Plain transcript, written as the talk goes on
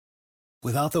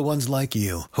Without the ones like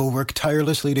you, who work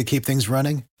tirelessly to keep things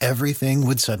running, everything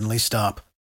would suddenly stop.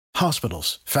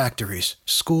 Hospitals, factories,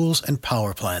 schools, and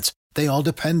power plants, they all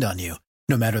depend on you.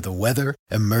 No matter the weather,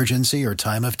 emergency, or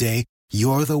time of day,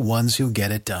 you're the ones who get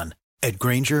it done. At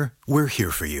Grainger, we're here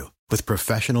for you with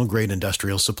professional-grade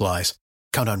industrial supplies.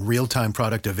 Count on real-time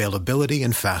product availability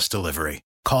and fast delivery.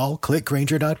 Call, click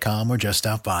Grainger.com, or just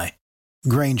stop by.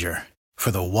 Grainger, for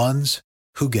the ones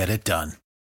who get it done.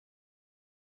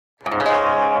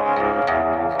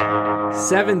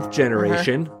 Seventh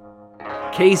generation,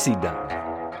 Casey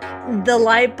Dunn. The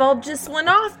light bulb just went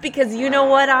off because you know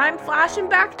what I'm flashing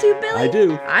back to, Billy? I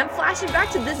do. I'm flashing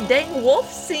back to this dang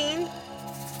wolf scene.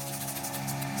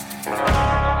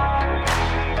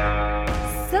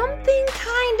 Something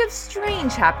kind of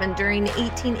strange happened during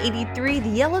 1883, the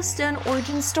Yellowstone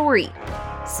origin story.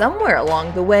 Somewhere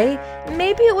along the way,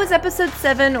 maybe it was episode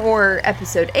 7 or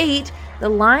episode 8, the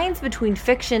lines between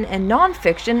fiction and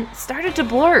non-fiction started to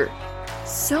blur.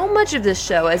 So much of this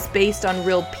show is based on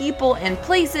real people and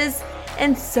places,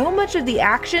 and so much of the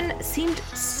action seemed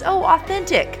so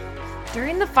authentic.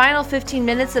 During the final 15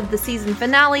 minutes of the season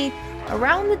finale,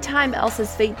 around the time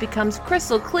Elsa's fate becomes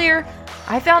crystal clear,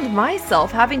 I found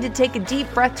myself having to take a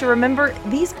deep breath to remember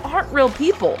these aren't real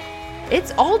people.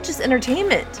 It's all just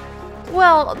entertainment.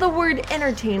 Well, the word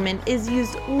entertainment is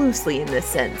used loosely in this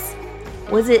sense.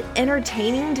 Was it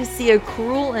entertaining to see a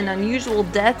cruel and unusual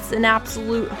deaths and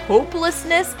absolute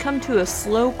hopelessness come to a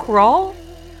slow crawl?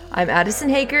 I'm Addison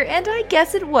Hager, and I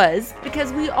guess it was,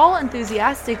 because we all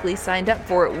enthusiastically signed up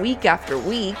for it week after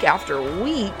week after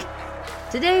week.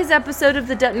 Today's episode of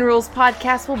the Dutton Rules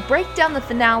podcast will break down the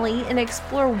finale and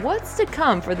explore what's to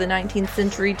come for the 19th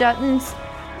century Duttons.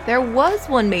 There was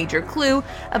one major clue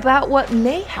about what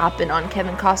may happen on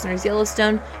Kevin Costner's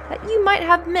Yellowstone that you might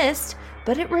have missed,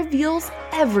 but it reveals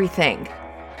everything.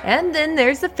 And then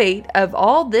there's the fate of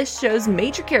all this show's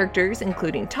major characters,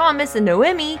 including Thomas and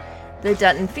Noemi, the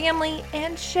Dutton family,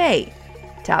 and Shay.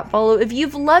 Tap follow if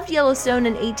you've loved Yellowstone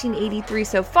in 1883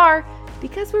 so far,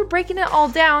 because we're breaking it all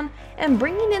down and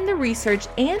bringing in the research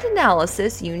and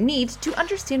analysis you need to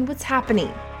understand what's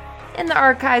happening. In the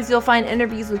archives, you'll find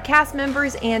interviews with cast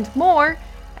members and more.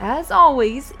 As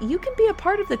always, you can be a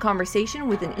part of the conversation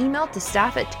with an email to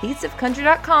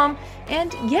staff@tasteofcountry.com,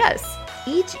 and yes,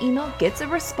 each email gets a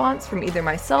response from either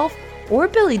myself or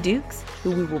Billy Dukes,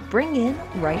 who we will bring in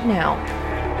right now.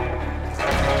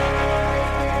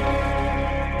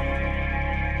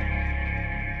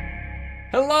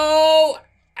 Hello,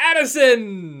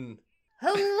 Addison!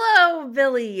 Hello,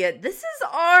 Billy. This is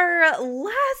our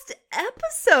last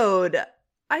episode.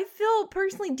 I feel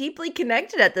personally deeply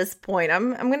connected at this point.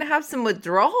 I'm going to have some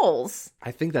withdrawals.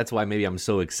 I think that's why maybe I'm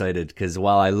so excited, because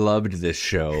while I loved this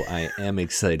show, I am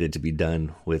excited to be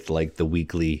done with like the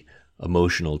weekly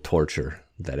emotional torture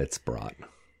that it's brought.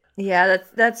 Yeah,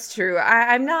 that's true.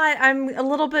 I'm a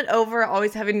little bit over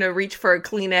always having to reach for a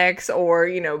Kleenex or,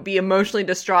 be emotionally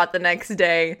distraught the next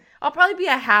day. I'll probably be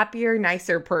a happier,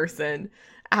 nicer person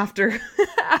after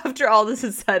all this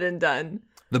is said and done.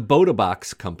 The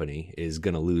Bodabox company is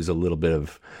going to lose a little bit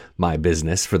of my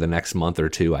business for the next month or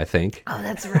two, I think. Oh,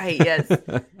 that's right, yes.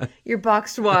 Your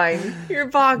boxed wine, yeah.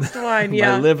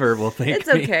 My liver will thank me. It's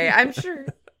okay, I'm sure.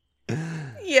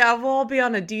 Yeah, we'll all be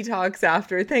on a detox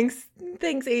after. Thanks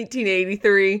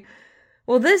 1883.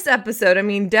 Well, this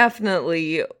episode,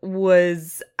 definitely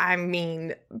was,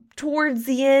 towards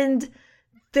the end,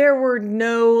 there were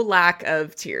no lack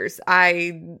of tears.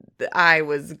 I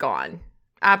was gone.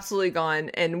 Absolutely gone.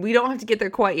 And we don't have to get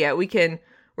there quite yet. We can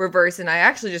reverse. And I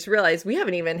actually just realized we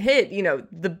haven't even hit,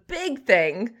 the big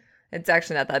thing. It's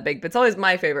actually not that big, but it's always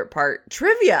my favorite part.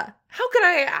 Trivia. How could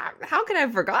I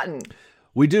have forgotten?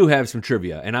 We do have some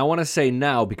trivia, and I want to say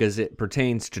now, because it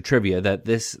pertains to trivia, that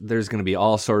there's going to be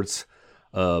all sorts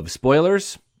of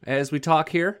spoilers as we talk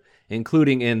here,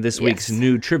 including in this week's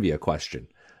new trivia question.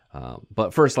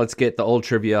 But first, let's get the old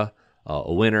trivia,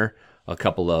 a winner, a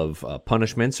couple of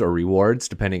punishments or rewards,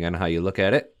 depending on how you look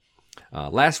at it.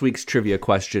 Last week's trivia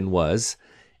question was,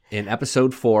 in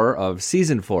episode 4 of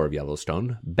season 4 of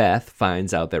Yellowstone, Beth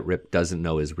finds out that Rip doesn't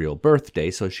know his real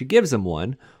birthday, so she gives him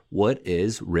one. What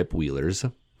is Rip Wheeler's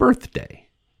birthday?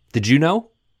 Did you know?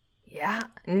 Yeah.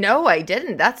 No, I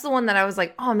didn't. That's the one that I was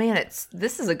like, oh man,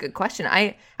 this is a good question.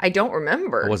 I don't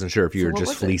remember. I wasn't sure if you were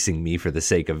just fleecing me for the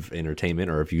sake of entertainment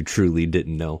or if you truly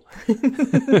didn't know.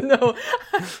 No.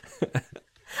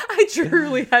 I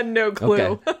truly had no clue.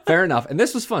 Okay, fair enough. And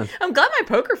this was fun. I'm glad my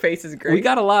poker face is great. We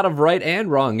got a lot of right and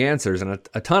wrong answers and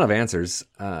a ton of answers.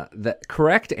 The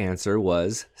correct answer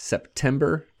was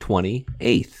September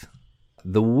 28th.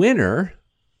 The winner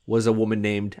was a woman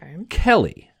named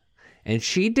Kelly. and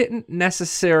she didn't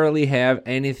necessarily have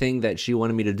anything that she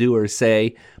wanted me to do or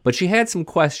say, but she had some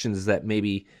questions that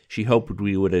maybe she hoped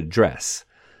we would address.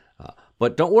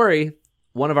 But don't worry,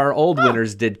 one of our old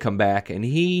winners did come back, and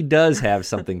he does have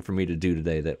something for me to do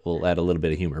today that will add a little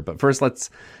bit of humor. But first,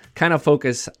 let's kind of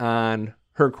focus on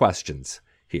her questions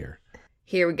here.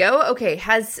 Here we go. Okay,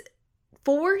 has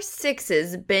 4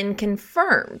 Sixes been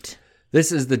confirmed?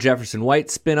 This is the Jefferson White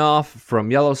spinoff from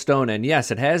Yellowstone, and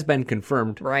yes, it has been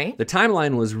confirmed. Right. The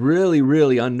timeline was really,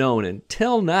 really unknown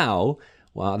until now.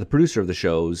 Well, the producer of the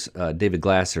shows, David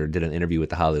Glasser, did an interview with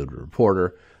The Hollywood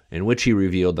Reporter in which he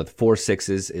revealed that the 4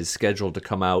 Sixes is scheduled to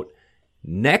come out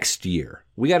next year.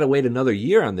 We got to wait another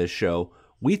year on this show.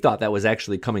 We thought that was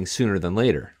actually coming sooner than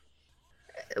later.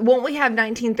 Won't we have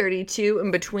 1932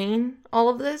 in between all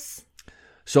of this?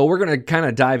 So we're going to kind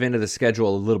of dive into the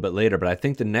schedule a little bit later, but I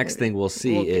think the next thing we'll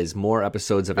see is more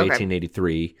episodes of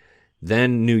 1883,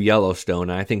 then New Yellowstone,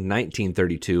 and I think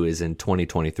 1932 is in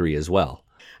 2023 as well.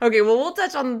 Okay, well, we'll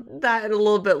touch on that a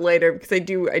little bit later because I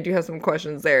do have some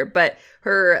questions there. But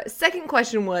her second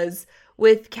question was,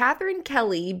 with Catherine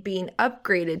Kelly being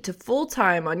upgraded to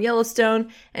full-time on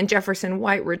Yellowstone and Jefferson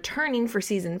White returning for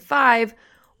season 5,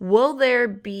 will there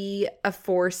be a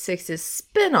 4 Sixes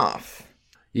spinoff?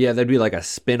 Yeah, there'd be like a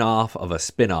spin-off of a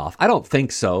spin-off. I don't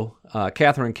think so.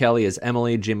 Catherine Kelly is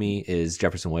Emily, Jimmy is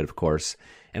Jefferson White, of course.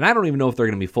 And I don't even know if they're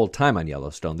going to be full-time on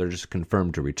Yellowstone. They're just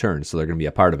confirmed to return, so they're going to be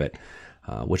a part of it,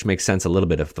 which makes sense a little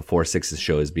bit if the 4 Sixes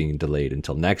show is being delayed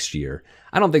until next year.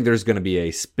 I don't think there's going to be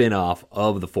a spin-off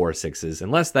of the 4 Sixes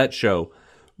unless that show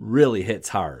really hits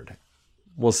hard.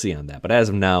 We'll see on that. But as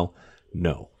of now,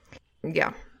 no.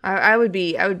 Yeah, I would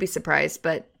be surprised,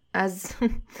 but as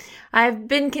I've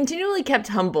been continually kept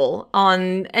humble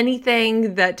on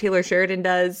anything that Taylor Sheridan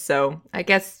does, so I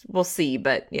guess we'll see.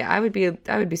 But yeah, I would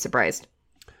be surprised.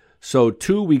 So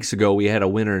 2 weeks ago, we had a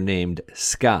winner named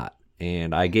Scott,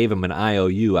 and I gave him an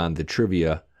IOU on the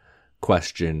trivia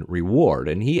question reward,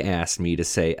 and he asked me to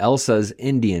say Elsa's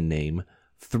Indian name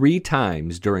 3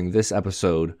 times during this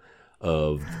episode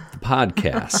of the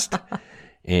podcast.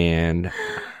 And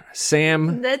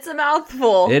Sam... That's a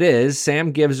mouthful. It is.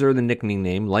 Sam gives her the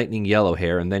nickname Lightning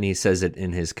Yellowhair, and then he says it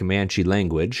in his Comanche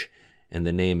language, and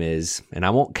the name is, and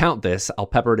I won't count this, I'll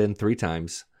pepper it in 3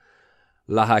 times,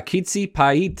 Lahakitsi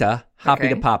Paita Happy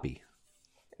to Poppy.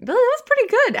 Billy, that was pretty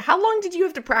good. How long did you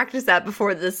have to practice that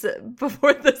before this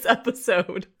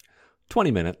episode?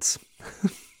 20 minutes.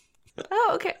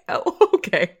 Oh, okay. Oh,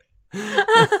 okay. I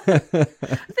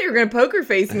thought you were going to poker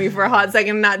face me for a hot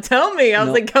second and not tell me. I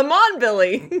was like, come on,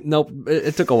 Billy. Nope,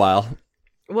 it took a while.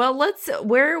 Well,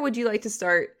 where would you like to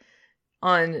start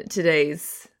on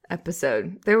today's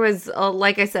episode? There was,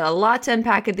 like I said, a lot to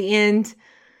unpack at the end.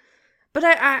 But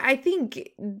I think,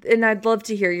 and I'd love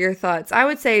to hear your thoughts, I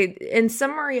would say in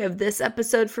summary of this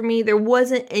episode for me, there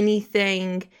wasn't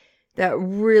anything that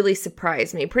really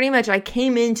surprised me. Pretty much I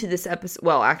came into this episode,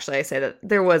 well, actually I say that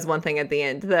there was one thing at the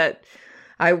end that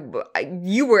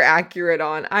you were accurate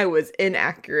on, I was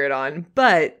inaccurate on.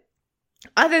 But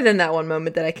other than that one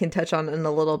moment that I can touch on in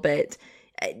a little bit,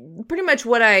 pretty much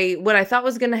what I thought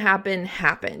was going to happen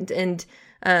happened. And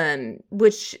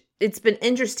which it's been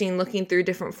interesting looking through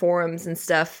different forums and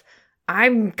stuff.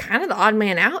 I'm kind of the odd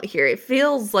man out here. It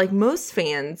feels like most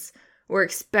fans were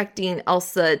expecting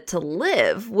Elsa to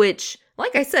live, which,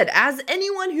 like I said, as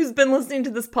anyone who's been listening to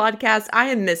this podcast, I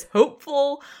am Miss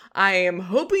Hopeful. I am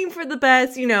hoping for the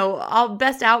best,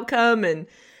 best outcome. And,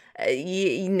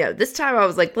 this time I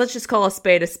was like, let's just call a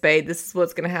spade a spade. This is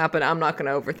what's going to happen. I'm not going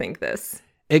to overthink this.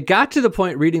 It got to the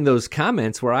point reading those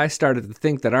comments where I started to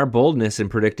think that our boldness in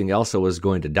predicting Elsa was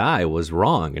going to die was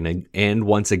wrong. And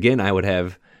once again, I would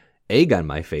have egg on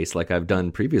my face like I've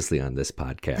done previously on this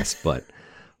podcast. But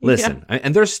listen,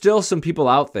 and there's still some people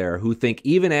out there who think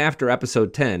even after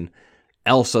episode 10,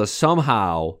 Elsa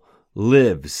somehow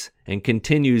lives and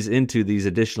continues into these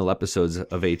additional episodes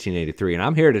of 1883. And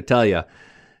I'm here to tell you,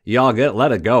 y'all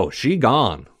let it go. She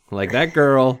gone. Like that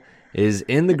girl is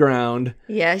in the ground.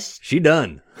 Yes. She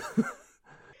done.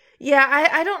 Yeah,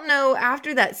 I don't know.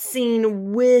 After that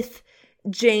scene with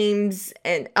James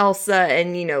and Elsa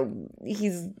and,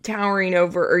 he's towering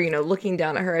over or, looking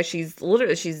down at her as she's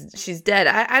dead.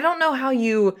 I don't know how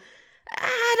you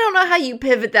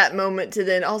pivot that moment to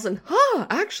then all of a sudden,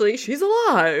 actually, she's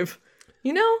alive.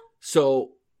 So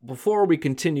before we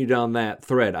continue down that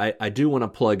thread, I do want to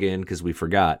plug in, because we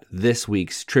forgot, this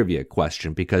week's trivia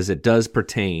question, because it does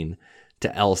pertain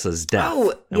to Elsa's death.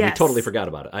 Oh, and yes. we totally forgot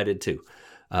about it. I did too.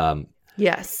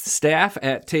 Yes.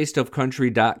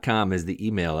 Staff@tasteofcountry.com is the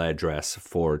email address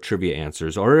for trivia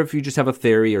answers. Or if you just have a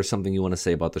theory or something you want to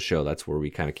say about the show, that's where we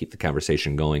kind of keep the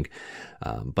conversation going.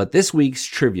 But this week's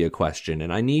trivia question,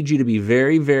 and I need you to be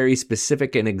very, very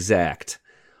specific and exact.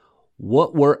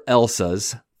 What were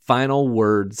Elsa's final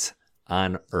words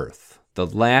on Earth? The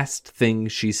last thing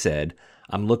she said.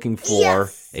 I'm looking for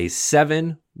a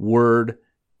 7-word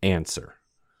answer.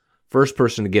 First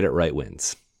person to get it right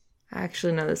wins. I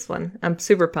actually know this one. I'm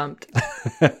super pumped.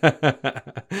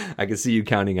 I can see you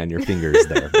counting on your fingers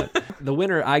there. But the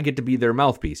winner, I get to be their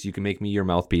mouthpiece. You can make me your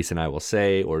mouthpiece, and I will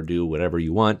say or do whatever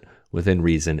you want within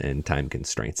reason and time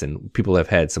constraints. And people have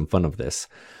had some fun of this.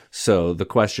 So the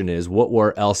question is, what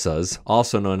were Elsa's,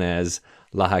 also known as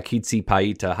Lahakitsi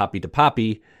Paita Hapita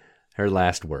Papi, her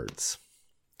last words?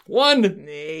 1.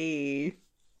 Nay.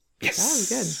 Yes. That was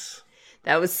good.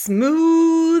 That was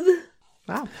smooth.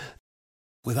 Wow.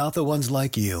 Without the ones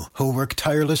like you, who work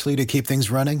tirelessly to keep things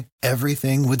running,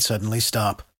 everything would suddenly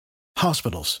stop.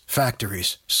 Hospitals,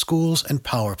 factories, schools, and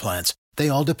power plants, they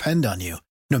all depend on you.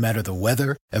 No matter the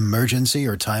weather, emergency,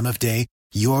 or time of day,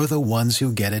 you're the ones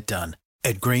who get it done.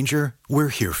 At Grainger, we're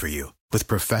here for you with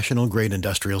professional-grade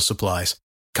industrial supplies.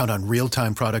 Count on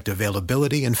real-time product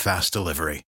availability and fast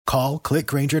delivery. Call,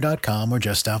 clickgrainger.com, or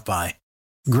just stop by.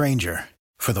 Grainger,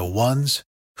 for the ones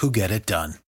who get it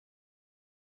done.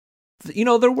 You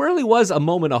know, there really was a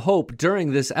moment of hope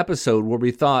during this episode where we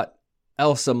thought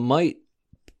Elsa might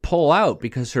pull out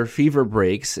because her fever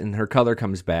breaks and her color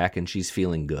comes back and she's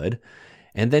feeling good.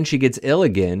 And then she gets ill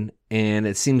again, and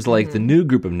it seems like the new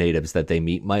group of natives that they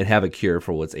meet might have a cure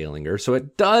for what's ailing her. So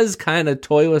it does kind of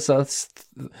toy with us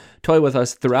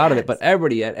throughout of it. But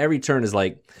everybody at every turn is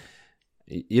like,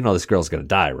 you know, this girl's going to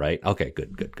die, right? Okay,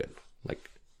 good. Like,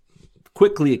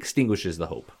 quickly extinguishes the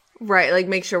hope. Right, like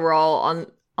make sure we're all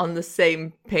on the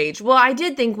same page. Well, I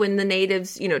did think when the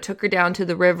natives, took her down to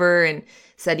the river and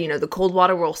said, the cold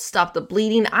water will stop the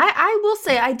bleeding. I will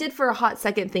say I did for a hot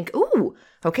second think, ooh,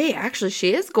 okay, actually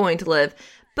she is going to live.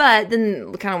 But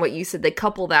then kind of what you said, they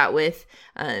couple that with,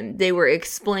 they were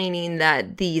explaining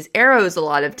that these arrows, a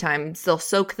lot of times, they'll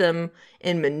soak them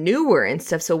in manure and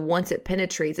stuff. So once it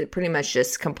penetrates, it pretty much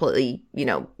just completely,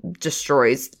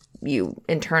 destroys you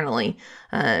internally,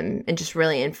 and just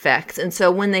really infects. And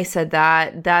so when they said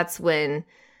that, that's when,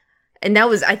 and that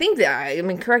was, I think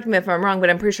that, correct me if I'm wrong, but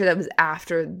I'm pretty sure that was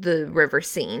after the river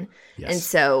scene. Yes. And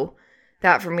so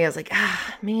that for me, I was like,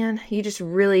 man, you just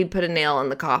really put a nail in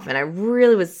the coffin. I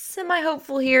really was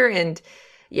semi-hopeful here. And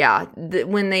yeah,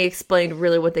 when they explained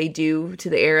really what they do to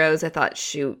the arrows, I thought,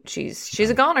 shoot, she's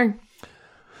a goner.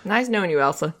 Nice knowing you,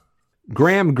 Elsa.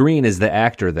 Graham Greene is the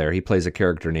actor there. He plays a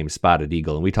character named Spotted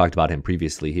Eagle, and we talked about him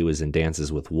previously. He was in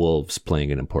Dances with Wolves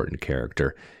playing an important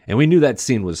character. And we knew that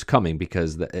scene was coming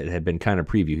because it had been kind of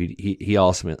previewed. He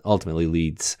ultimately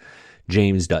leads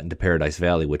James Dutton to Paradise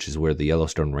Valley, which is where the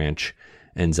Yellowstone Ranch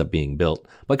ends up being built.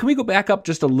 But can we go back up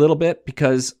just a little bit?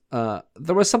 Because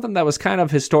there was something that was kind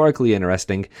of historically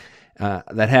interesting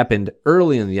that happened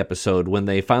early in the episode when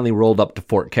they finally rolled up to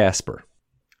Fort Casper.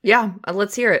 Yeah,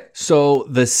 let's hear it. So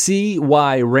the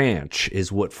CY Ranch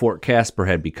is what Fort Casper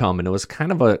had become, and it was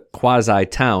kind of a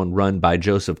quasi-town run by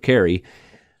Joseph Carey.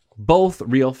 Both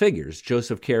real figures,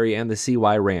 Joseph Carey and the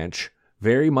CY Ranch,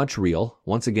 very much real.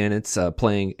 Once again, it's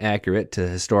playing accurate to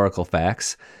historical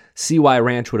facts. CY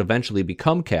Ranch would eventually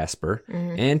become Casper,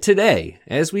 and today,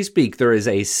 as we speak, there is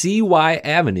a CY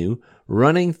Avenue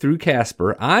running through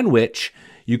Casper on which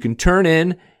you can turn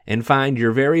in and find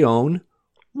your very own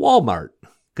Walmart.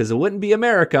 Because it wouldn't be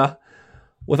America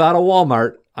without a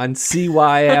Walmart on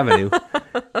CY Avenue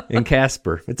in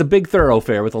Casper. It's a big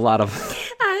thoroughfare with a lot of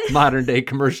modern-day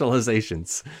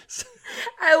commercializations.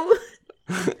 I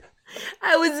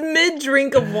was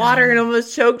mid-drink of water and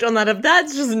almost choked on that.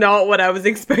 That's just not what I was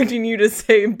expecting you to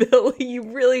say, Billy.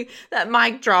 You really, that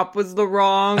mic drop was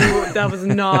that was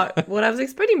not what I was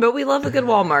expecting, but we love a good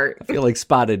Walmart. I feel like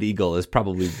Spotted Eagle is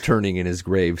probably turning in his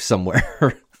grave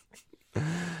somewhere.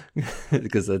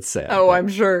 Because that's sad. Oh, but I'm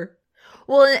sure.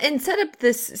 Well, and set up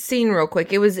this scene real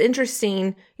quick. It was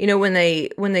interesting, when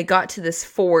they got to this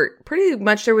fort, pretty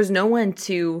much there was no one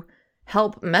to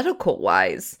help medical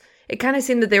wise. It kind of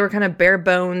seemed that they were kind of bare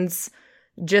bones,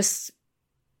 just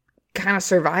kind of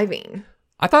surviving.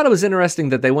 I thought it was interesting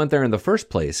that they went there in the first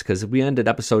place because we ended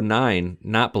episode 9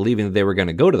 not believing that they were going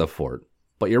to go to the fort.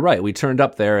 But you're right. We turned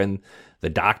up there and the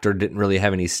doctor didn't really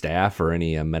have any staff or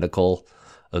any medical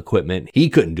equipment. He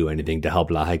couldn't do anything to help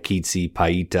Lahakitsi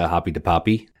Paita Hapita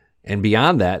Papi. And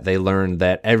beyond that, they learned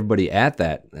that everybody at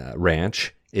that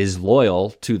ranch is loyal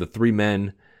to the 3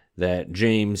 men that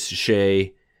James,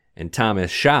 Shay, and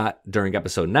Thomas shot during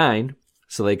episode 9.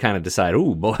 So they kind of decide,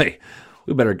 oh boy,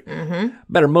 we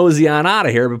better mosey on out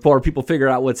of here before people figure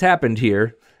out what's happened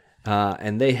here.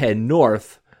 And they head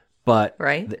north, but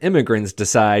the immigrants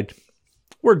decide,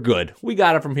 we're good. We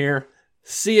got it from here.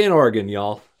 See you in Oregon,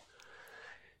 y'all.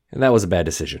 And that was a bad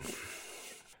decision.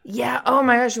 Yeah. Oh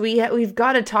my gosh. We've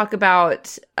got to talk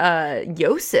about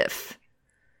Yosef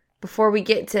before we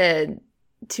get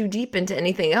too deep into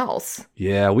anything else.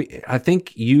 Yeah. I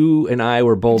think you and I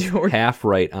were both half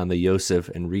right on the Yosef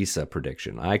and Risa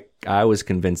prediction. I was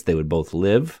convinced they would both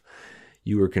live.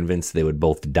 You were convinced they would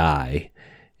both die.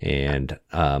 And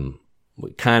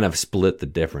we kind of split the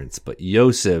difference. But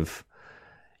Yosef,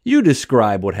 you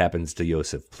describe what happens to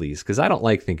Yosef, please, because I don't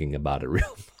like thinking about it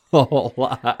a whole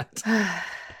lot.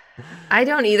 I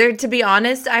don't either. To be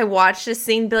honest, I watched this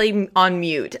scene, Billy, on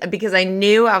mute because I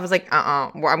knew I was like,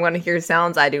 I'm going to hear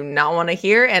sounds I do not want to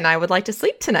hear, and I would like to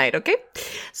sleep tonight, okay?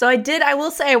 So I did. I will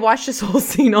say I watched this whole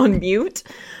scene on mute,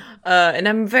 and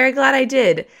I'm very glad I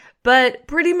did. But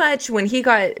pretty much when he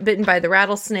got bitten by the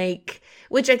rattlesnake,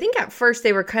 which I think at first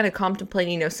they were kind of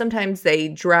contemplating, sometimes they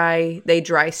dry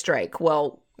strike.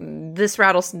 Well, this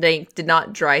rattlesnake did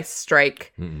not dry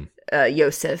strike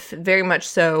Yosef, very much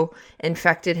so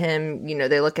infected him.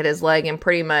 They look at his leg and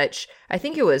pretty much, I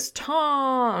think it was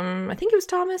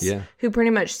Thomas, who pretty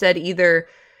much said either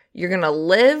you're going to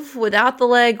live without the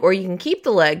leg or you can keep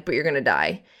the leg, but you're going to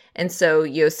die. And so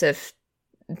Yosef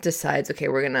decides, okay,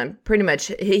 we're going to pretty much,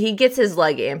 he gets his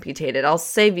leg amputated. I'll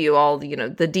save you all,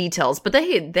 the details, but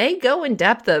they go in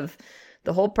depth of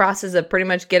the whole process of pretty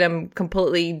much get him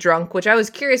completely drunk, which I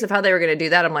was curious of how they were going to do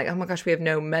that. I'm like, oh my gosh, we have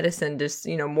no medicine, just,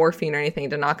 morphine or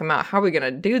anything to knock him out. How are we going to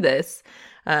do this?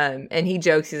 And he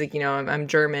jokes, he's like, I'm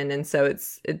German. And so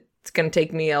it's going to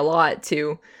take me a lot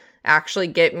to actually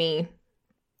get me,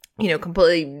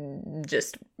 completely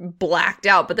just blacked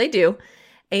out, but they do.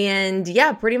 And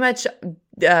yeah, pretty much,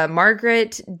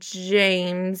 Margaret,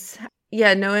 James,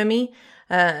 Noemi,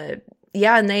 and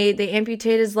they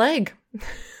amputate his leg.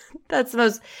 That's the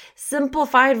most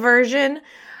simplified version.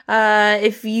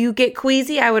 If you get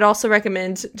queasy, I would also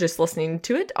recommend just listening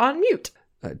to it on mute.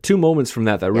 2 moments from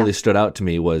that really stood out to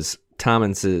me was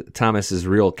Thomas's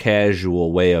real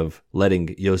casual way of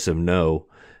letting Yosef know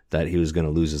that he was going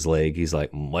to lose his leg. He's like,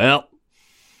 well,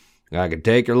 I can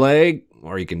take your leg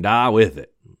or you can die with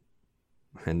it.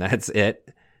 And that's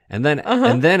it. And then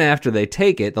after they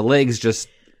take it, the leg's just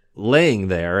laying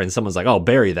there and someone's like, oh,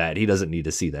 bury that. He doesn't need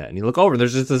to see that. And you look over and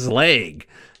there's just this leg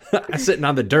sitting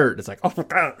on the dirt. It's like, oh,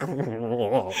 God.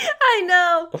 I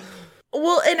know.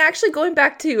 Well, and actually going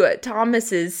back to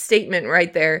Thomas's statement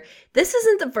right there, this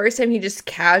isn't the first time he just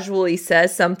casually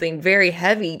says something very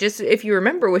heavy. Just if you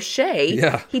remember with Shay,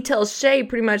 he tells Shay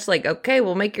pretty much like, okay,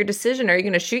 we'll make your decision. Are you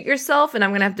going to shoot yourself and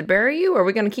I'm going to have to bury you? Or are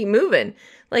we going to keep moving?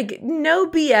 Like, no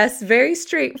BS, very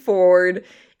straightforward.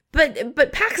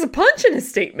 But packs a punch in his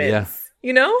statements,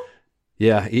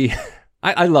 Yeah,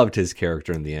 I loved his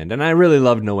character in the end, and I really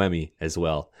loved Noemi as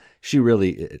well.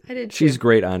 She's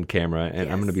great on camera, and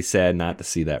I'm going to be sad not to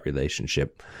see that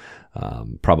relationship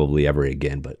probably ever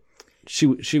again. But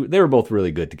they were both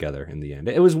really good together in the end.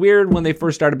 It was weird when they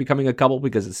first started becoming a couple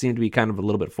because it seemed to be kind of a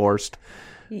little bit forced.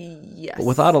 Yes, but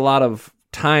without a lot of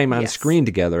time on screen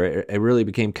together, it really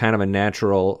became kind of a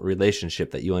natural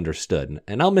relationship that you understood,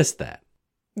 and I'll miss that.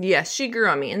 Yes, she grew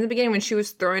on me. In the beginning, when she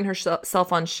was throwing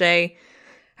herself on Shay,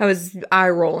 I was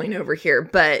eye-rolling over here.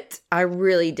 But I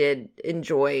really did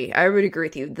enjoy, I would agree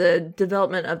with you, the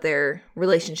development of their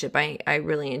relationship. I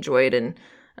really enjoyed. And,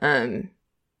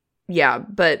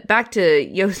 but back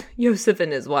to Yosef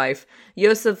and his wife.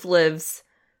 Yosef lives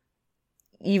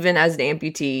even as an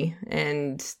amputee.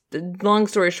 And the long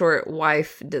story short,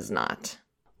 wife does not.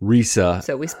 Risa.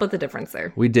 So we split the difference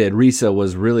there. We did. Risa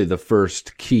was really the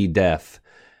first key death.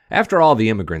 After all the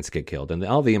immigrants get killed, and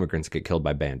all the immigrants get killed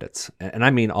by bandits, and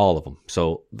I mean all of them.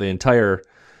 So the entire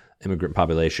immigrant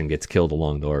population gets killed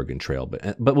along the Oregon Trail.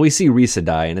 But we see Risa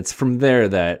die, and it's from there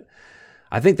that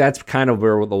I think that's kind of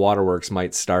where the waterworks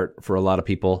might start for a lot of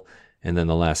people. And then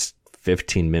the last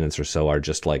 15 minutes or so are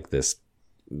just like this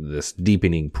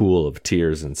deepening pool of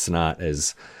tears and snot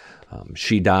as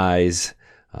she dies.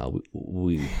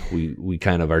 We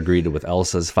kind of are greeted with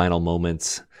Elsa's final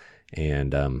moments,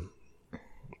 and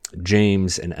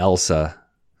James and Elsa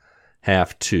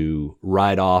have to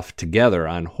ride off together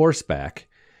on horseback,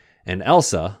 and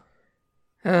Elsa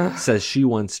says she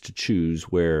wants to choose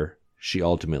where she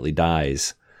ultimately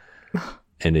dies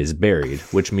and is buried,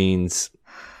 which means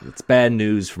it's bad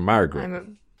news for Margaret.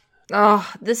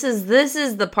 This is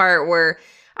the part where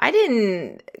I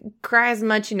didn't cry as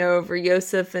much, over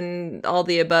Yosef and all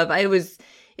the above.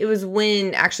 It it was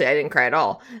when, actually I didn't cry at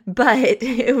all, but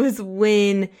it was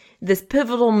when this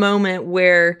pivotal moment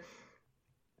where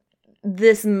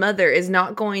this mother is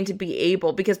not going to be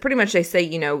able, because pretty much they say,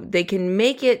 they can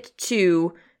make it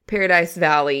to Paradise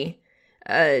Valley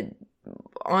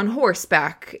on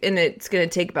horseback, and it's going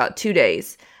to take about 2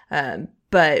 days.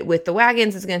 But with the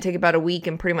wagons, it's going to take about a week,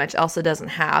 and pretty much Elsa doesn't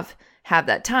have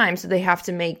that time. So they have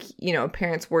to make, a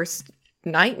parent's worst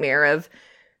nightmare of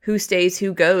who stays,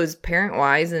 who goes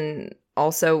parent-wise. And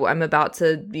also I'm about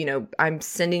to, I'm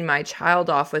sending my child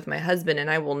off with my husband, and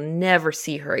I will never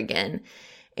see her again.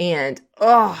 And,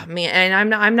 oh man,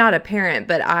 and I'm not a parent,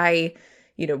 but I,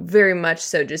 very much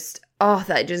so just,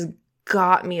 that just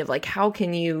got me of like, how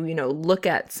can you, look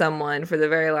at someone for the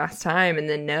very last time and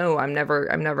then no, I'm never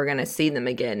going to see them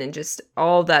again. And just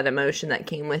all that emotion that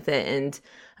came with it. And,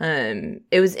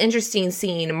 it was interesting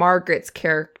seeing Margaret's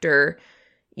character,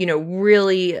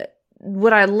 really,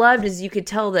 what I loved is you could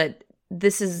tell that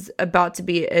this is about to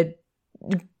be a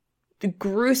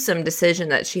gruesome decision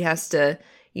that she has to,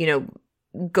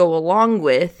 go along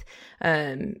with.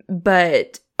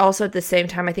 But also at the same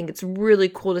time, I think it's really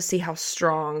cool to see how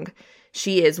strong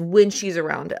she is when she's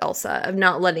around Elsa, of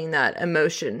not letting that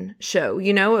emotion show,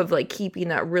 of like keeping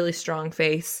that really strong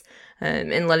face,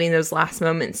 and letting those last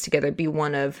moments together be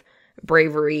one of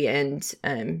bravery and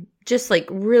just like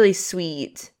really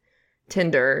sweet,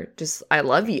 tender, just I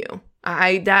love you.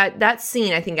 That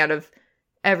scene, I think out of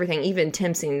everything, even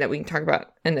Tim's scene that we can talk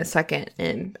about in a second,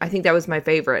 and I think that was my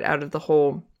favorite out of the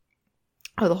whole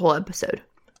episode.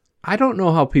 I don't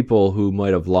know how people who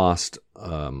might have lost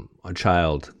a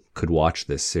child could watch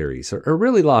this series, or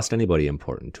really lost anybody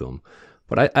important to them.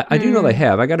 But I do know they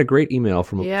have. I got a great email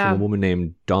from a woman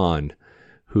named Dawn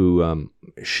who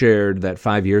shared that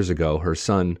 5 years ago her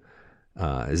son,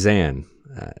 Zan,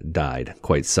 died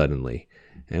quite suddenly.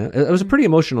 And it was a pretty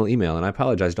emotional email, and I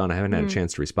apologize, Dawn, I haven't had a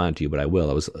chance to respond to you, but I will.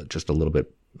 I was just a little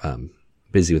bit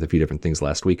busy with a few different things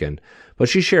last weekend. But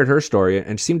she shared her story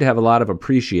and seemed to have a lot of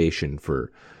appreciation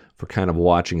for kind of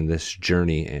watching this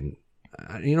journey, and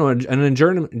a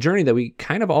journey that we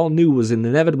kind of all knew was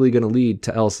inevitably going to lead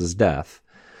to Elsa's death.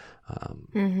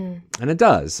 And it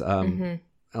does.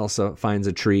 Elsa finds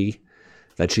a tree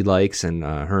that she likes, and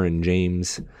her and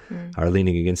James are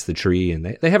leaning against the tree,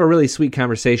 and they have a really sweet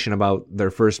conversation about their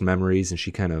first memories, and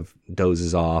she kind of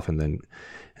dozes off and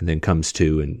then comes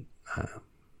to and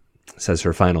says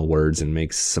her final words and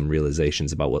makes some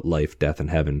realizations about what life, death,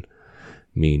 and heaven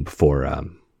mean before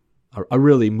a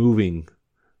really moving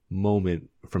moment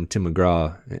from Tim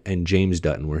McGraw and James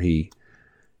Dutton where he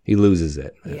loses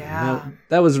it. Yeah.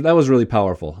 That was really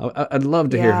powerful. I'd love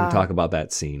to hear him talk about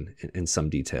that scene in some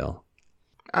detail.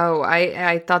 Oh,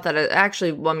 I thought that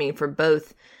actually, for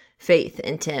both Faith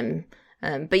and Tim.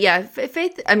 But yeah,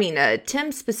 Faith,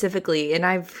 Tim specifically, and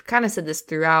I've kind of said this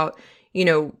throughout,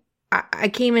 I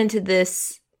came into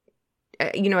this,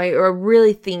 I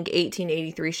really think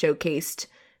 1883 showcased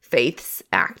Faith's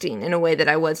acting in a way that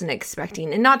I wasn't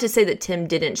expecting. And not to say that Tim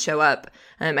didn't show up.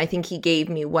 I think he gave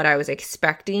me what I was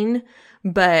expecting.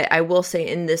 But I will say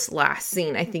in this last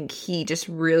scene, I think he just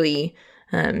really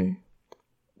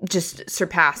just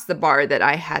surpassed the bar that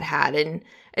I had. And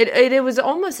it was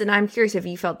almost, and I'm curious if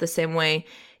you felt the same way,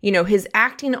 his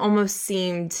acting almost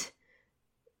seemed...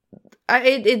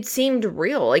 It seemed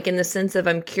real, like in the sense of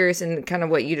I'm curious, and kind of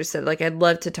what you just said, like I'd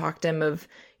love to talk to him of,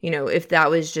 if that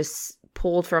was just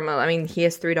pulled from, he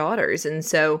has 3 daughters. And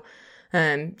so,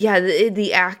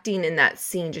 the acting in that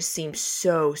scene just seems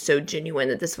so genuine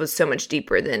that this was so much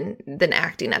deeper than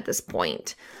acting at this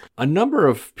point. A number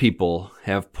of people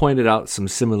have pointed out some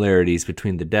similarities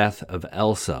between the death of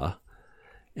Elsa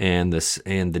and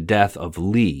the death of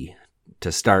Lee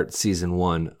to start season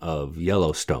 1 of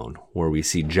Yellowstone, where we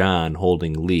see John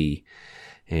holding Lee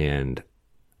and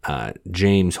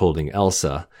James holding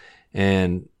Elsa,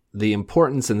 and the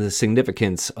importance and the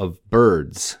significance of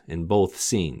birds in both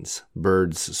scenes.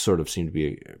 Birds sort of seem to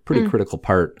be a pretty critical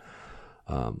part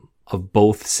of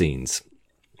both scenes,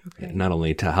 not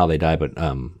only to how they die, but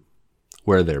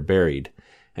where they're buried.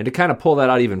 And to kind of pull that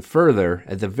out even further,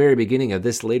 at the very beginning of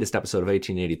this latest episode of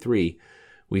 1883,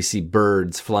 we see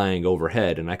birds flying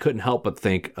overhead, and I couldn't help but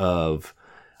think of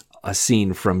a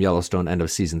scene from Yellowstone, end of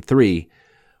season 3,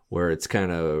 where it's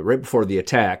kind of right before the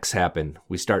attacks happen,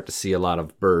 we start to see a lot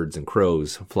of birds and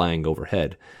crows flying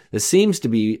overhead. This seems to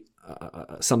be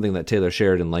something that Taylor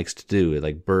Sheridan likes to do.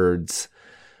 Like, birds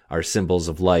are symbols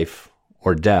of life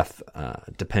or death,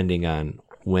 depending on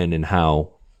when and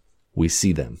how we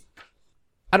see them.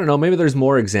 I don't know, maybe there's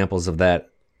more examples of that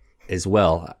as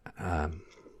well.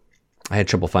 I had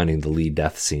trouble finding the Lee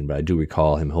death scene, but I do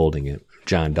recall him holding it,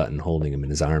 John Dutton holding him in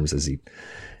his arms as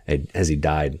as he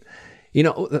died. You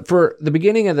know, for the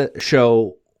beginning of the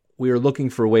show, we were looking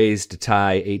for ways to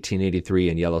tie 1883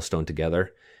 and Yellowstone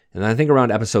together. And I think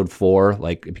around episode 4,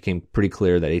 like, it became pretty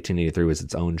clear that 1883 was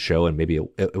its own show, and maybe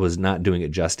it was not doing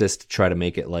it justice to try to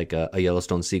make it like a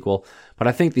Yellowstone sequel. But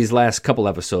I think these last couple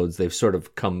episodes, they've sort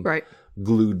of come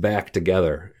glued back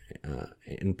together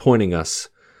and pointing us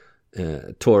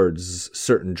towards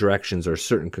certain directions or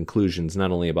certain conclusions,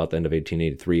 not only about the end of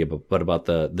 1883, but about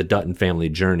the Dutton family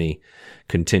journey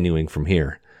continuing from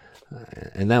here.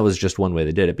 And that was just one way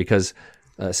they did it, because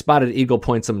Spotted Eagle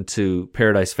points them to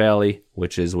Paradise Valley,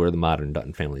 which is where the modern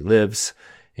Dutton family lives,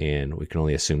 and we can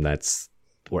only assume that's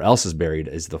where Elsa's buried,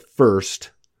 is the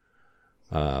first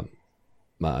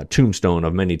tombstone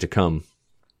of many to come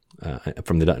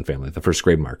from the Dutton family, the first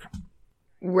grave mark.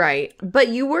 Right. But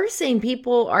you were saying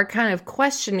people are kind of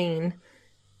questioning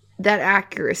that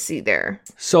accuracy there.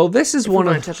 So this is one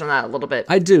of... I want to touch on that a little bit.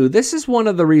 I do. This is one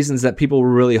of the reasons that people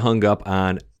were really hung up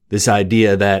on this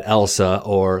idea that Elsa,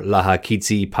 or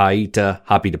Lahakitsi Paita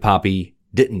Hapi Papi,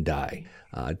 didn't die.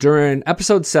 During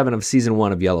episode 7 of season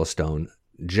 1 of Yellowstone,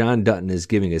 John Dutton is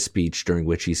giving a speech during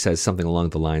which he says something along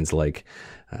the lines like,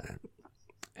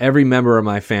 every member of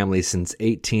my family since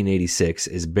 1886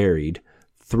 is buried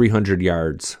 300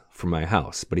 yards from my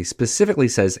house. But he specifically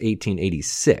says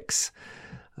 1886.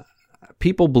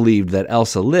 People believed that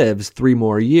Elsa lives 3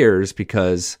 more years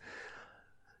because...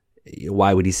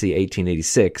 why would he say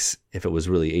 1886 if it was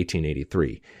really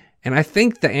 1883? And I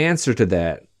think the answer to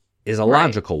that is a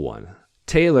logical one.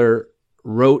 Taylor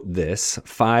wrote this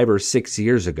 5 or 6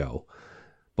 years ago,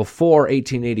 before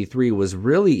 1883 was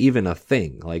really even a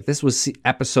thing. Like, this was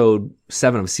episode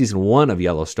 7 of season 1 of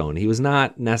Yellowstone. He was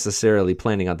not necessarily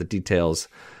planning out the details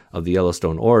of the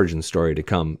Yellowstone origin story to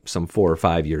come some 4 or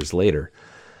 5 years later.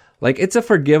 Like, it's a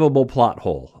forgivable plot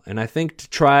hole. And I think to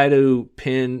try to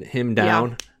pin him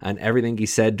down on everything he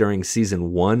said during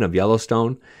season 1 of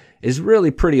Yellowstone is really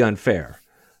pretty unfair.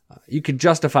 You could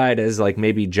justify it as, like,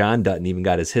 maybe John Dutton even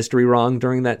got his history wrong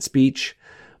during that speech.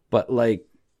 But, like,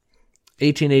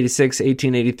 1886,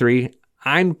 1883,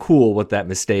 I'm cool with that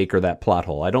mistake or that plot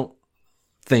hole. I don't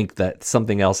think that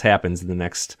something else happens in the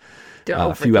next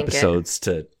few episodes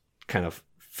to kind of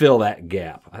fill that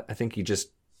gap. I think he just...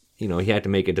 he had to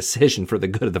make a decision for the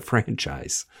good of the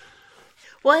franchise.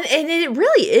 Well, and it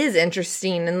really is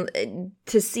interesting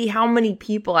to see how many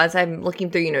people, as I'm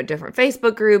looking through, different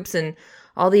Facebook groups and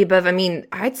all the above. I mean,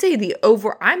 I'd say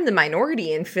I'm the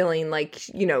minority in feeling like,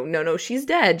 no, she's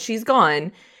dead. She's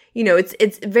gone.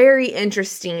 It's very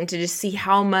interesting to just see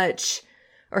how much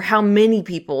or how many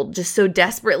people just so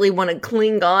desperately want to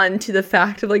cling on to the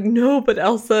fact of like, no, but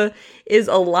Elsa is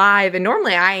alive. And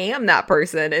normally I am that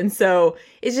person. And so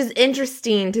it's just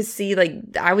interesting to see, like,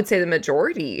 I would say the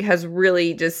majority has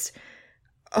really just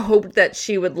hoped that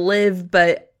she would live.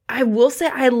 But I will say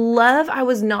I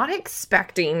was not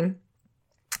expecting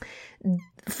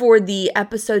for the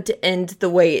episode to end the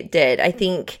way it did. I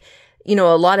think, a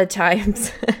lot of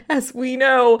times, as we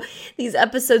know, these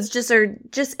episodes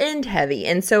just end heavy.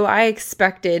 And so I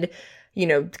expected,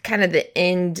 kind of the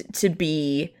end to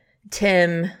be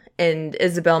Tim and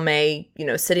Isabel May,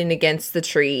 sitting against the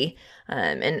tree,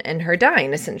 and her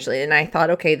dying essentially. And I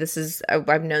thought, okay,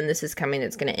 I've known this is coming.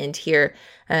 It's going to end here.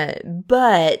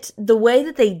 But the way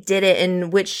that they did it,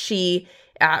 in which she,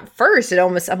 at first,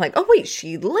 I'm like, oh wait,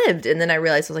 she lived. And then I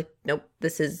realized, I was like, nope,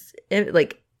 this is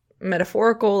like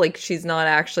metaphorical. Like, she's not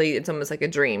actually, it's almost like a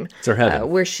dream. It's her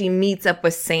heaven. Where she meets up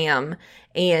with Sam,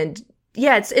 and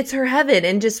yeah, it's her heaven.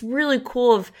 And just really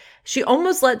cool she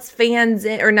almost lets fans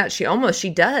in, or not, she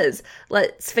does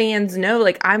lets fans know,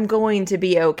 like, I'm going to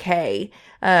be okay.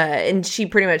 And she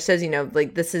pretty much says,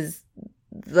 like, this is,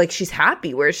 like, she's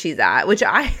happy where she's at, which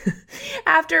I,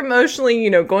 after emotionally,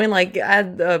 going like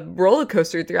at the roller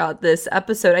coaster throughout this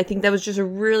episode, I think that was just a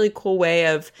really cool way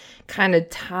of kind of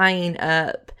tying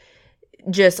up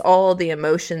just all the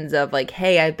emotions of like,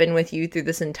 hey, I've been with you through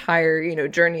this entire,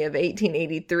 journey of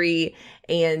 1883,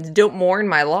 and don't mourn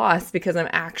my loss because I'm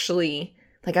actually,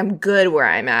 like, I'm good where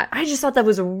I'm at. I just thought that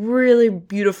was really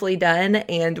beautifully done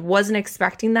and wasn't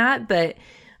expecting that. But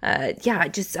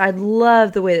I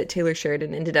love the way that Taylor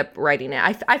Sheridan ended up writing it.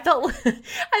 I felt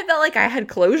like I had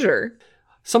closure.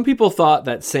 Some people thought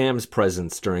that Sam's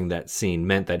presence during that scene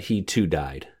meant that he too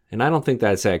died. And I don't think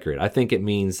that's accurate. I think it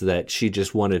means that she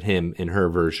just wanted him in her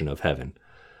version of heaven.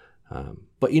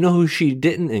 But you know who she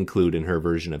didn't include in her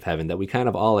version of heaven that we kind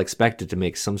of all expected to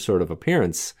make some sort of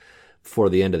appearance before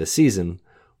the end of the season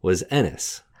was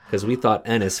Ennis. Because we thought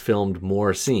Ennis filmed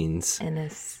more scenes.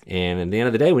 Ennis. And at the end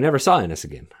of the day, we never saw Ennis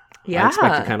again. Yeah. I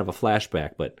expected kind of a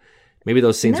flashback, but maybe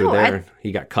those scenes were there and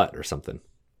he got cut or something.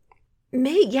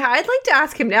 Yeah, I'd like to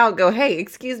ask him now. Go, hey,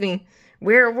 excuse me,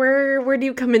 where do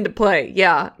you come into play?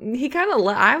 Yeah, he kind of.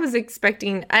 I was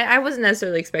expecting. I wasn't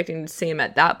necessarily expecting to see him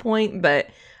at that point, but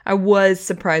I was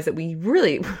surprised that we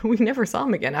never saw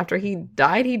him again after he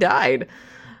died. He died.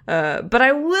 But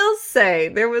I will say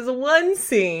there was one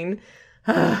scene,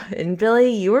 and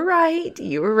Billy, you were right.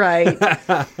 You were right.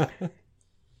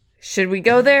 Should we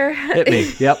go there? Hit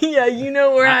me. Yep. Yeah, you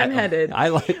know where I'm headed. I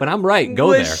like when I'm right.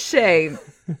 Go there. Shay.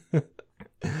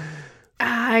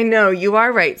 I know, you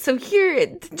are right. So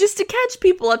here, just to catch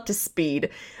people up to speed,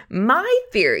 my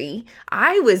theory,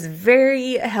 I was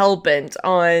very hell-bent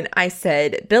on, I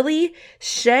said, Billy,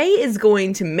 Shay is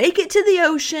going to make it to the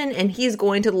ocean and he's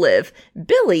going to live.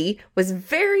 Billy was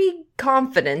very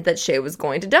confident that Shay was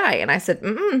going to die. And I said,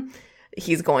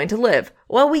 he's going to live.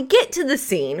 Well, we get to the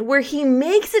scene where he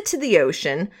makes it to the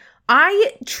ocean.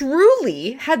 I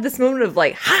truly had this moment of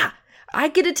like, I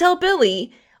get to tell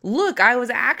Billy, look, I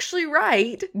was actually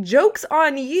right. Joke's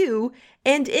on you.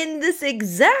 And in this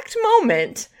exact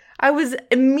moment, I was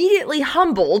immediately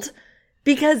humbled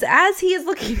because as he is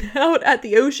looking out at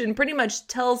the ocean, pretty much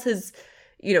tells his,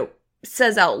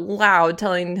 says out loud,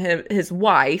 telling his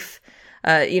wife,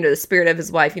 the spirit of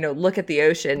his wife, look at the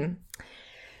ocean.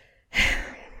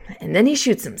 And then he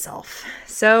shoots himself.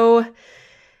 So,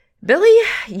 Billy,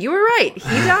 you were right. He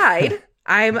died.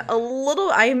 I'm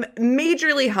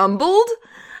majorly humbled.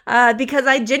 Because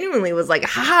I genuinely was like,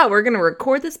 we're going to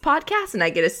record this podcast and I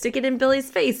get to stick it in Billy's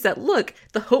face that, look,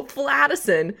 the hopeful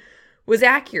Addison was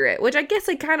accurate, which I guess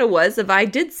I kind of was if I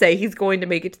did say he's going to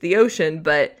make it to the ocean.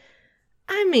 But,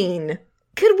 I mean,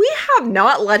 could we have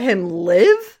not let him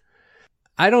live?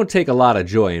 I don't take a lot of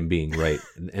joy in being right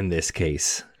in this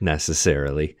case,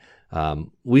 necessarily.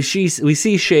 We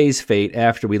see Shay's fate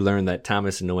after we learn that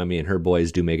Thomas and Noemi and her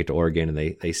boys do make it to Oregon and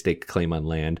they stake a claim on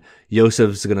land.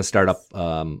 Yosef's going to start up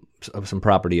some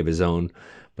property of his own,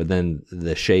 but then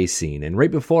the Shay scene. And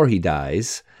right before he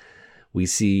dies, we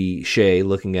see Shay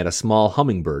looking at a small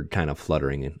hummingbird kind of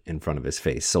fluttering in front of his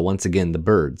face. So once again, the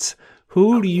birds.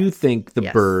 Who do you think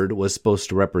the bird was supposed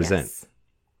to represent? Yes.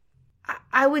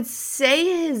 I would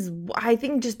say I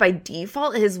think just by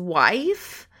default, his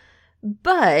wife.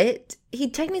 But he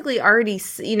technically already,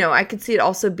 I could see it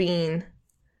being,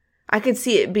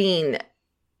 I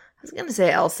was going to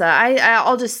say Elsa.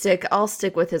 I'll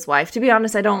stick with his wife. To be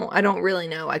honest, I don't really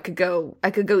know. I could go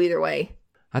either way.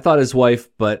 I thought his wife,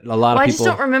 but a lot of people. I just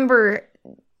don't remember.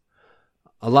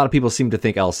 A lot of people seem to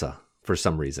think Elsa for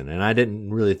some reason. And I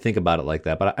didn't really think about it like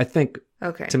that. But I think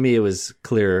to me, it was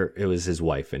clear it was his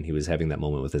wife and he was having that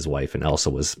moment with his wife and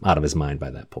Elsa was out of his mind by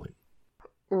that point.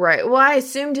 Right. Well, I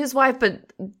assumed his wife,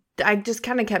 but I just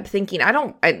kind of kept thinking, I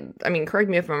mean, correct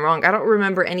me if I'm wrong. I don't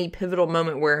remember any pivotal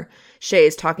moment where Shay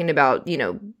is talking about,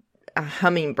 a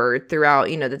hummingbird throughout,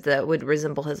 that would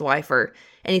resemble his wife or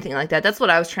anything like that. That's what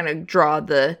I was trying to draw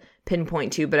the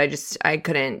pinpoint to, but I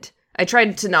couldn't. I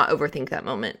tried to not overthink that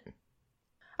moment.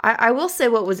 I will say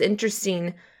what was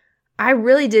interesting. I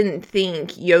really didn't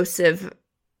think Yosef.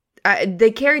 They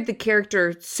carried the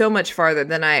character so much farther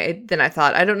than I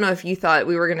thought. I don't know if you thought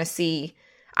we were going to see.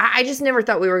 I just never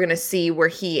thought we were going to see where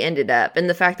he ended up. And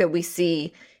the fact that we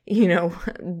see,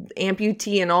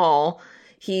 amputee and all,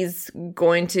 he's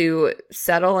going to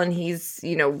settle and he's,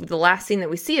 the last scene that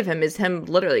we see of him is him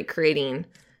literally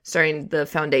starting the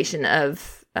foundation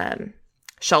of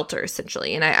shelter,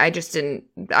 essentially. And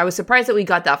I was surprised that we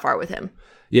got that far with him.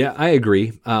 Yeah, I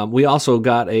agree. We also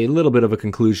got a little bit of a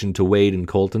conclusion to Wade and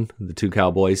Colton, the two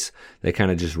cowboys. They kind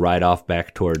of just ride off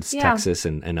back towards Texas,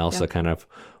 and Elsa kind of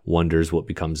wonders what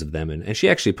becomes of them. And she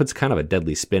actually puts kind of a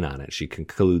deadly spin on it. She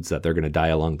concludes that they're going to die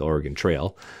along the Oregon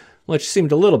Trail, which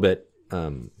seemed a little bit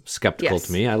skeptical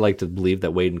to me. I like to believe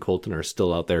that Wade and Colton are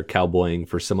still out there cowboying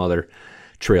for some other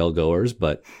trail goers,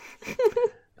 but,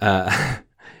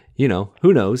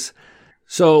 who knows?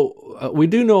 So we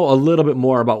do know a little bit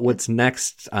more about what's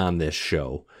next on this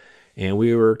show. And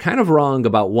we were kind of wrong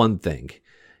about one thing,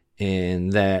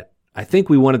 and that I think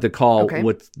we wanted to call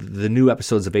what the new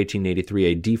episodes of 1883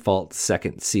 a default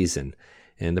second season.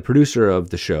 And the producer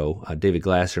of the show, David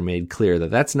Glasser, made clear that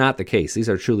that's not the case. These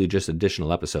are truly just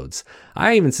additional episodes.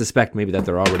 I even suspect maybe that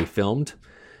they're already filmed.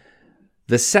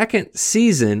 The second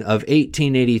season of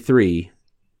 1883,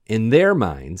 in their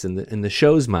minds, in the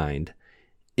show's mind,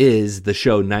 is the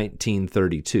show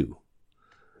 1932.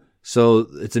 So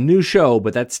it's a new show,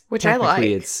 but that's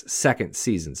technically its second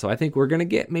season. So I think we're going to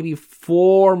get maybe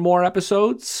 4 more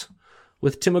episodes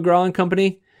with Tim McGraw and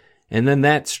company, and then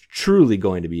that's truly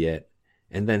going to be it.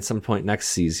 And then some point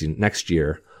next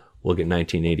year, we'll get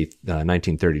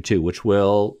 1932, which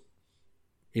will,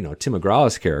 Tim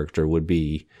McGraw's character would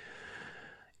be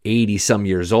 80 some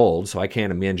years old, so I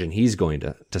can't imagine he's going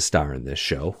to star in this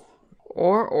show.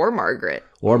 Or Margaret.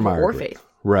 Or Margaret. Or Faith.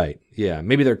 Right. Yeah.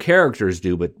 Maybe their characters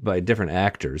do, but by different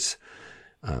actors.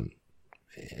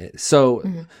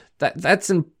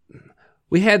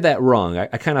 We had that wrong. I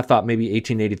kind of thought maybe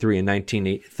 1883 and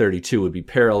 1932 would be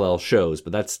parallel shows,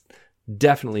 but that's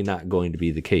definitely not going to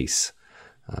be the case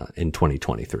in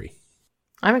 2023.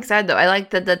 I'm excited, though. I like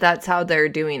that that's how they're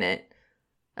doing it,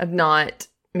 of not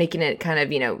making it kind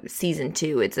of, season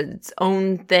 2. It's its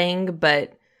own thing,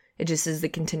 but it just is the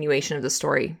continuation of the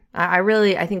story.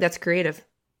 I think that's creative.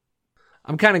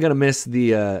 I'm kind of going to miss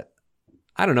the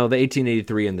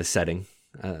 1883 in the setting,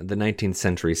 the 19th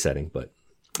century setting, but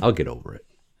I'll get over it.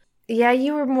 Yeah,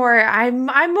 you were more, I'm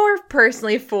more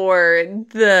personally for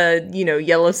the,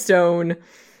 Yellowstone,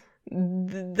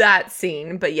 that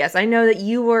scene. But yes, I know that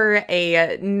you were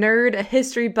a nerd, a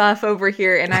history buff over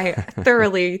here, and I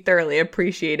thoroughly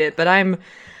appreciate it. But I'm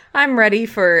ready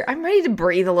to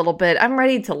breathe a little bit. I'm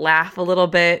ready to laugh a little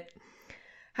bit.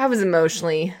 I was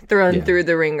emotionally thrown through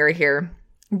the ringer here.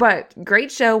 But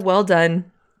great show, well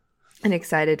done. And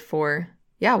excited for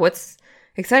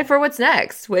what's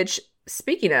next, which,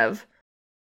 speaking of,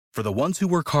 for the ones who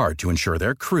work hard to ensure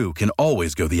their crew can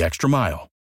always go the extra mile,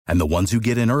 and the ones who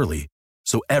get in early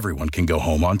so everyone can go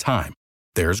home on time,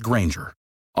 there's Grainger,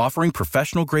 offering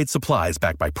professional-grade supplies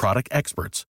backed by product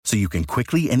experts so you can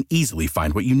quickly and easily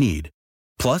find what you need.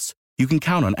 Plus, you can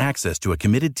count on access to a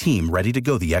committed team ready to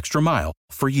go the extra mile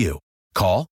for you.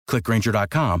 Call, click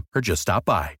Grainger.com, or just stop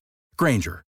by.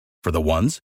 Grainger, for the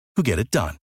ones who get it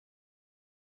done.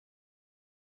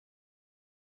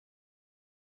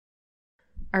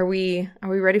 Are we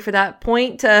ready for that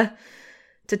point to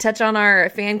touch on our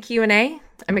fan Q&A?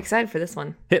 I'm excited for this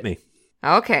one. Hit me.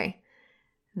 Okay.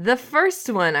 The first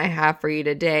one I have for you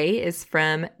today is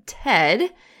from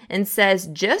Ted and says,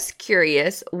 just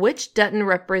curious, which Dutton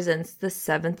represents the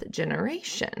 7th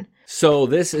generation? So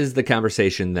this is the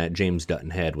conversation that James Dutton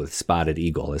had with Spotted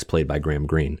Eagle, as played by Graham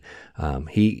Greene.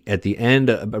 He, at the end,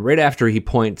 right after he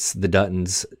points the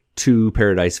Duttons to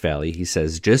Paradise Valley, he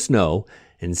says, just know,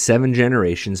 in 7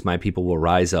 generations, my people will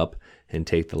rise up and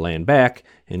take the land back.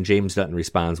 And James Dutton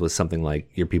responds with something like,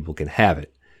 your people can have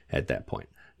it at that point.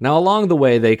 Now, along the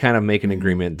way, they kind of make an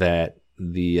agreement that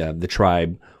the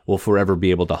tribe will forever be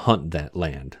able to hunt that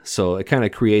land. So it kind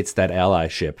of creates that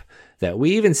allyship that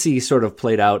we even see sort of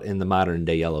played out in the modern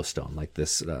day Yellowstone, like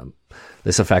this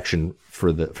affection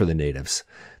for the natives.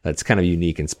 That's kind of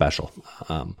unique and special.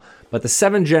 But the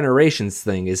 7 generations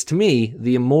thing is, to me,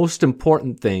 the most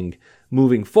important thing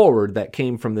moving forward that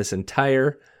came from this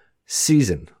entire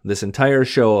season, this entire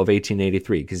show of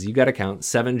 1883, because you got to count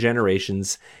 7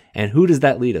 generations, and who does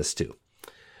that lead us to?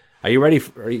 Are you ready?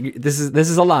 This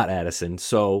is a lot, Addison.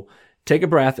 So take a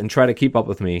breath and try to keep up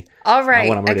with me. All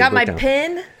right, I got my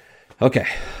pen. Okay.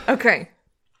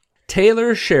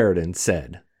 Taylor Sheridan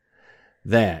said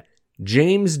that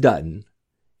James Dutton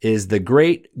is the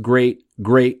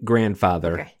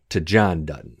great-great-great-grandfather to John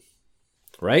Dutton,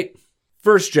 right?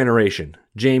 First generation,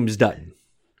 James Dutton.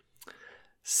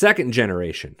 Second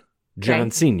generation,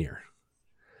 John Sr.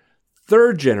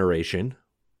 Third generation,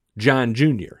 John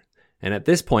Jr. And at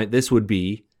this point, this would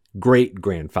be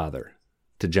great-grandfather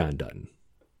to John Dutton.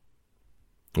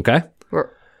 Okay?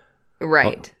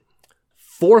 Right.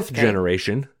 Fourth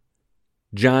generation,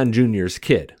 John Jr.'s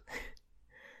kid.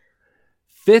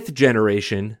 Fifth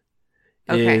generation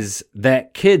is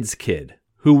that kid's kid,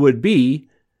 who would be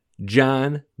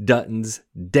John Dutton's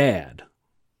dad.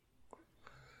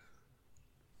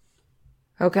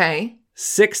 Okay.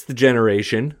 Sixth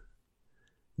generation,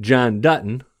 John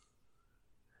Dutton.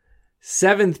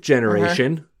 Seventh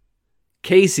generation,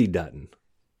 Casey Dutton.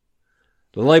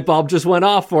 The light bulb just went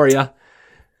off for you.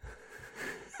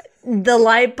 The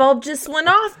light bulb just went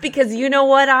off because you know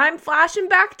what I'm flashing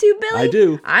back to, Billy? I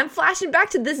do. I'm flashing back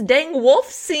to this dang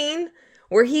wolf scene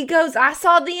where he goes, I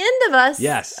saw the end of us.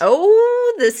 Yes.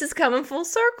 Oh, this is coming full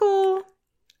circle.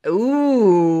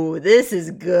 Ooh, this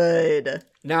is good.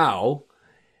 Now,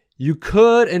 you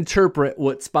could interpret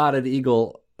what Spotted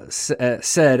Eagle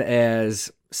said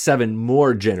as 7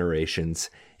 more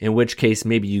generations, in which case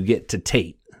maybe you get to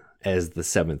Tate as the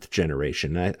 7th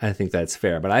generation. I think that's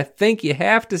fair. But I think you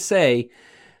have to say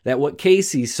that what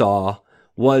Casey saw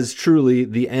was truly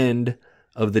the end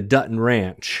of the Dutton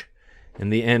Ranch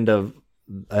and the end of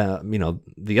the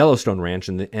Yellowstone Ranch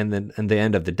and the end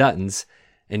of the Duttons.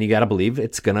 And you got to believe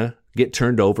it's going to get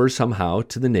turned over somehow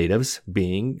to the natives,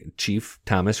 being Chief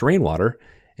Thomas Rainwater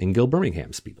and Gil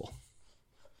Birmingham's people.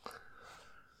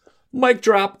 Mic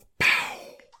drop.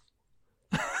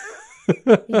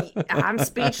 I'm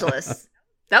speechless.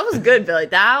 That was good, Billy.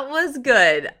 That was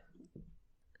good.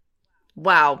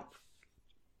 Wow.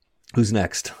 Who's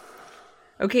next?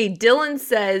 Okay, Dylan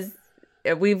says,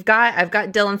 I've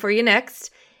got Dylan for you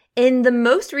next. In the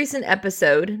most recent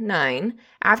episode, 9,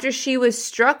 after she was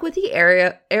struck with the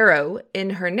arrow in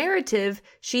her narrative,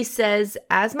 she says,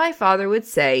 as my father would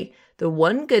say, the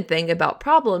one good thing about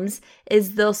problems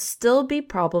is they'll still be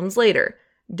problems later.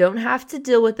 Don't have to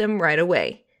deal with them right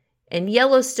away. In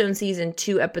Yellowstone Season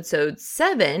 2, Episode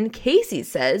 7, Casey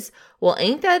says, well,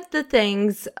 ain't that the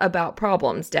things about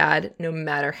problems, Dad? No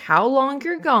matter how long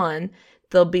you're gone,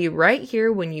 they'll be right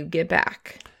here when you get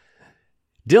back.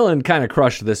 Dylan kind of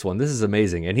crushed this one. This is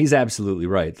amazing, and he's absolutely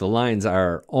right. The lines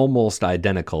are almost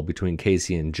identical between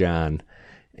Casey and John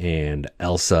and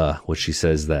Elsa, what she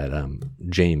says that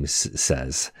James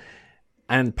says.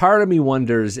 And part of me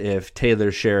wonders if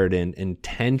Taylor Sheridan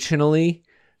intentionally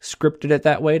scripted it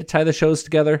that way to tie the shows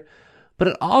together. But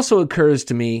it also occurs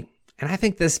to me, and I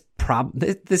think this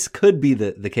could be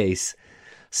the case.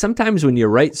 Sometimes when you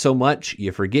write so much,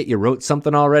 you forget you wrote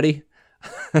something already.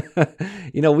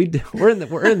 You know, we're in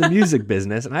the music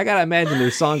business, and I gotta imagine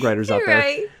there's songwriters out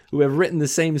there who have written the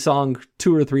same song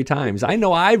 2 or 3 times. I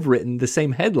know I've written the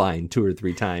same headline 2 or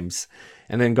 3 times,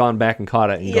 and then gone back and caught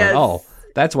it and gone, oh,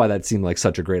 that's why that seemed like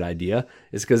such a great idea.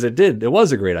 It's because it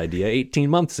was a great idea 18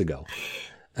 months ago.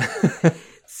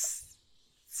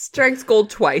 Strikes gold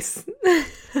twice.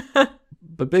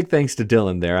 But big thanks to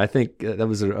Dylan there. I think that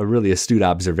was a really astute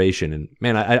observation, and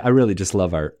man, I really just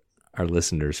love our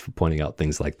listeners for pointing out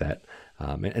things like that.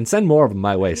 And send more of them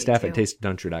my way. Staff at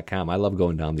tasteofduntrue.com. I love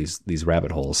going down these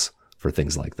rabbit holes for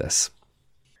things like this.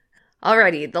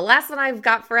 Alrighty, the last one I've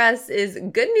got for us is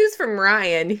good news from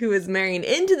Ryan, who is marrying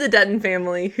into the Dutton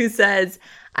family, who says,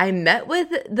 I met with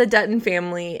the Dutton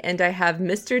family and I have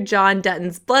Mr. John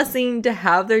Dutton's blessing to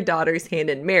have their daughter's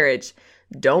hand in marriage.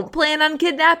 Don't plan on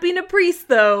kidnapping a priest,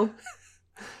 though.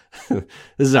 This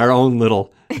is our own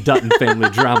little Dutton family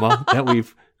drama that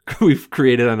we've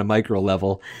created on a micro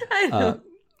level. I know.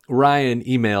 Ryan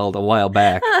emailed a while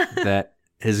back that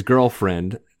his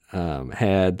girlfriend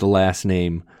had the last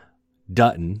name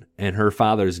Dutton, and her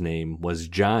father's name was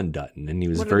John Dutton, and he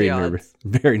was very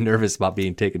nervous about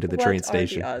being taken to the train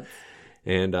station.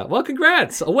 And well,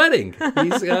 congrats, a wedding.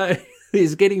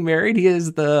 He's getting married. He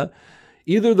is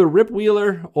either the Rip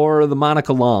Wheeler or the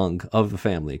Monica Long of the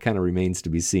family. It kind of remains to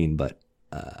be seen, but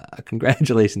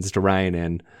congratulations to Ryan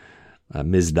and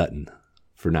Ms. Dutton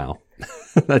for now.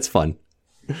 That's fun.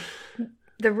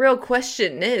 The real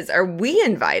question is, are we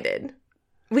invited?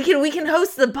 We can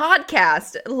host the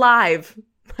podcast live.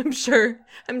 I'm sure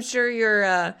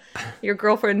your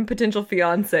girlfriend and potential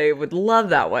fiance would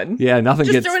love that one. Yeah,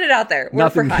 Just throwing it out there.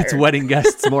 Nothing gets wedding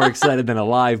guests more excited than a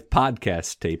live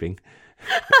podcast taping.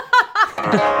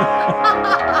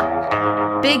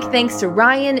 Big thanks to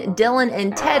Ryan, Dylan,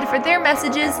 and Ted for their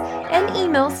messages and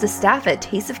emails to staff at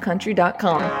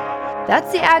tasteofcountry.com.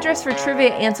 That's the address for trivia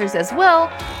answers as well,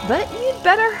 but you'd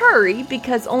better hurry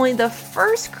because only the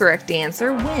first correct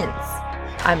answer wins.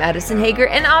 I'm Addison Hager,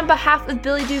 and on behalf of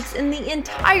Billy Dukes and the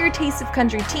entire Taste of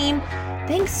Country team,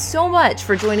 thanks so much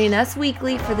for joining us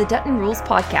weekly for the Dutton Rules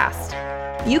podcast.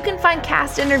 You can find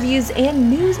cast interviews and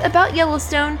news about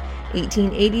Yellowstone,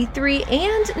 1883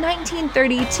 and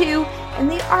 1932 in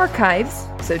the archives,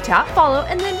 so tap follow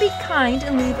and then be kind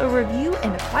and leave a review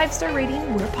and a 5-star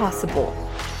rating where possible.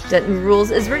 Dutton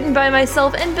Rules is written by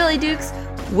myself and Billy Dukes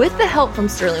with the help from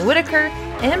Sterling Whitaker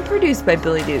and produced by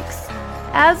Billy Dukes.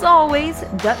 As always,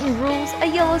 Dutton Rules, a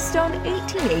Yellowstone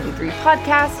 1883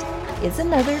 podcast, is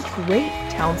another great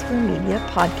Townsquare Media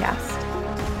podcast.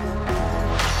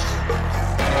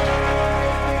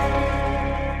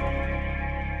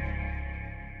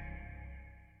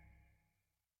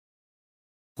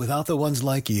 Without the ones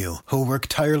like you, who work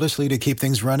tirelessly to keep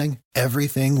things running,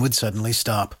 everything would suddenly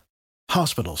stop.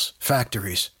 Hospitals,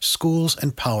 factories, schools,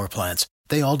 and power plants,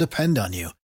 they all depend on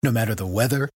you. No matter the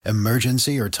weather,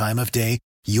 emergency, or time of day,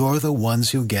 you're the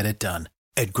ones who get it done.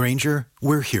 At Grainger,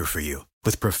 we're here for you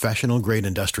with professional-grade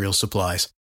industrial supplies.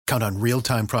 Count on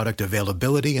real-time product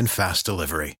availability and fast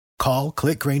delivery. Call,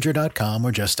 click Grainger.com,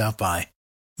 or just stop by.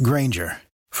 Grainger,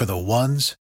 for the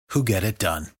ones who get it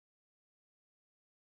done.